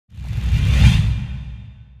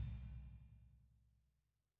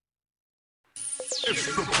We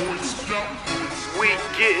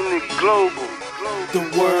getting it global. The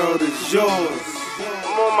world is yours.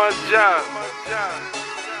 I'm on my job.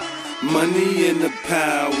 Money in the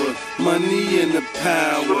power, money in the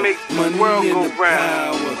power, So make the money world in go the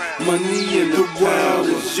round. power, money in the world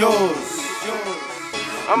is yours.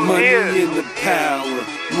 I'm Money here. in the power,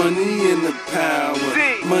 money in the power,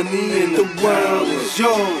 See. money in the world is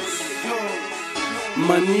yours.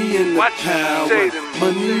 Money in the Watch you power, say to me.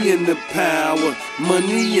 money in the power,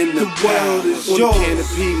 money in the world is yours. On the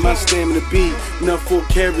canopy, my stamina beat, enough for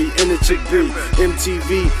carry and a chick breed.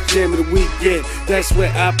 MTV, jam of the week, yeah, that's where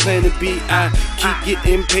I plan to be. I keep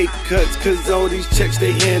getting paper cuts, cause all these checks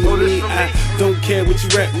they handing me. I don't care what you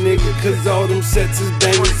rap, nigga, cause all them sets is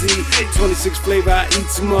banging Z. 26 flavor, I eat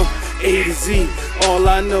some up, A to Z. All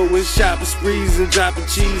I know is shopping sprees and dropping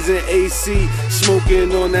cheese and AC.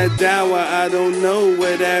 Smoking on that dower, I don't know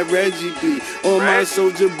where that Reggie be. On my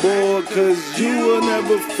soldier board, cause you will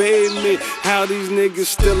never fade me. How these niggas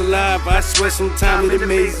still alive, I swear sometimes it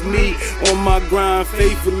amazes me. On my grind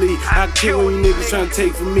faithfully, I kill when you niggas trying to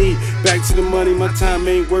take from me. Back to the money, my time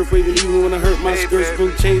ain't worth waiting. Even when I hurt my skirts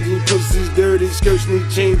been changing. Pussies dirty, skirts need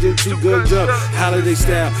changing. 2 guns up, holiday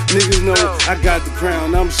style. Niggas know I got the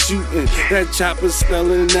crown, I'm shooting. That chopper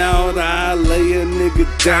spelling out, I lay a nigga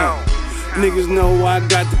down. Niggas know I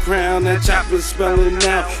got the crown, that chopper spelling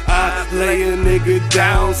out, I lay a nigga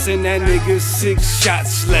down. Send that nigga 6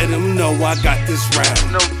 shots, let him know I got this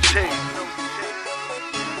round. No change.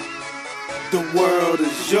 The world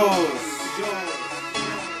is yours.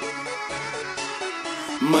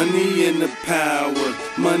 Money in the power,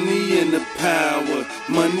 money in the power,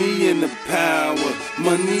 money in the power,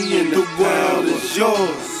 money in the world is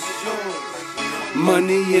yours.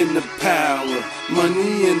 Money in the power,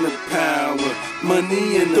 money in the power,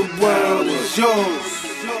 money in the world is yours.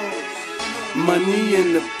 Money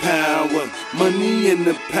in the power, money in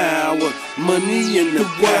the power, money in the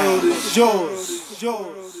world is yours.